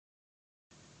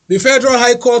The Federal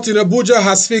High Court in Abuja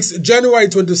has fixed January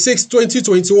 26,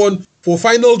 2021 for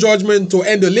final judgment to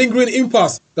end the lingering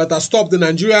impasse that has stopped the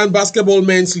Nigerian Basketball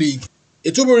Men's League.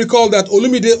 It will be recalled that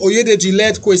Olumide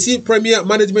Oyedeji-led Kwesi Premier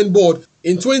Management Board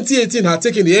in 2018 had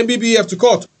taken the NBBF to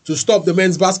court to stop the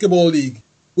Men's Basketball League.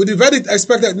 With the verdict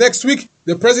expected next week,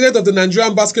 the president of the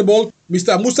Nigerian Basketball,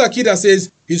 Mr. Musa Kida, says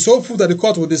he's hopeful that the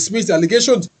court will dismiss the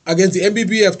allegations against the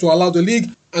NBBF to allow the league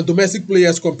and domestic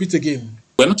players compete again.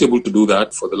 We're not able to do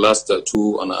that for the last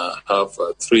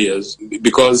 2.5, 3 years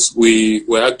because we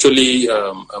were actually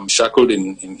shackled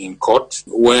in court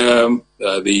where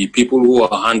the people who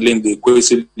are handling the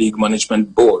Kwesi League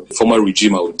Management Board, the former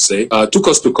regime I would say, took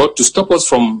us to court to stop us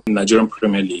from Nigerian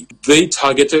Premier League. They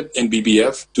targeted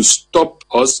NBBF to stop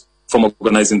us from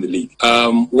organizing the league.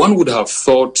 One would have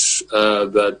thought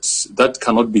that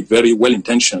cannot be very well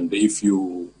intentioned if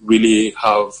you really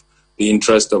have the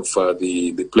interest of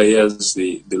the players,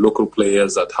 the local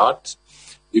players at heart,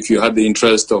 if you had the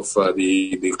interest of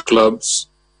the clubs,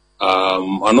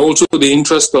 and also the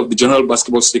interest of the general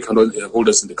basketball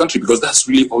stakeholders in the country, because that's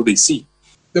really all they see.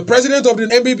 The president of the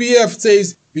NBBF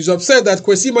says he's upset that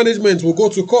Kwesi management will go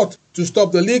to court to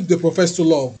stop the league they profess to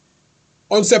love.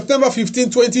 On September 15,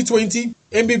 2020,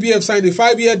 NBBF signed a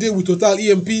 5-year deal with Total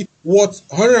EMP worth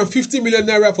 150 million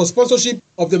naira for sponsorship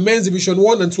of the Men's Division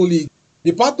 1 and 2 League.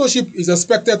 The partnership is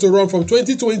expected to run from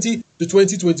 2020 to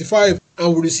 2025 and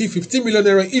will receive 15 million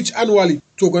naira each annually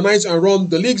to organize and run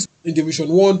the leagues in Division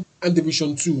 1 and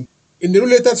Division 2. In the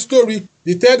related story,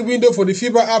 the third window for the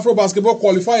FIBA Afro Basketball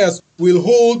qualifiers will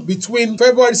hold between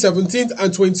February 17th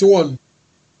and 21.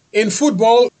 In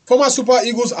football, former Super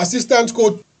Eagles assistant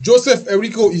coach Joseph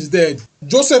Eriko is dead.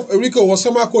 Joseph Eriko was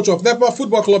former coach of NEPA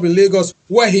Football Club in Lagos,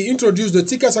 where he introduced the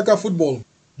Tiki-Taka football.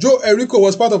 Joe Eriko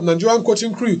was part of Nigerian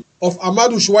coaching crew of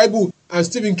Amadou Shuaibu and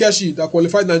Stephen Keshi that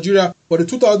qualified Nigeria for the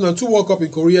 2002 World Cup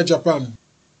in Korea, Japan.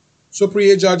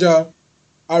 Sopriye Jaja,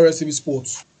 RSTV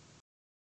Sports.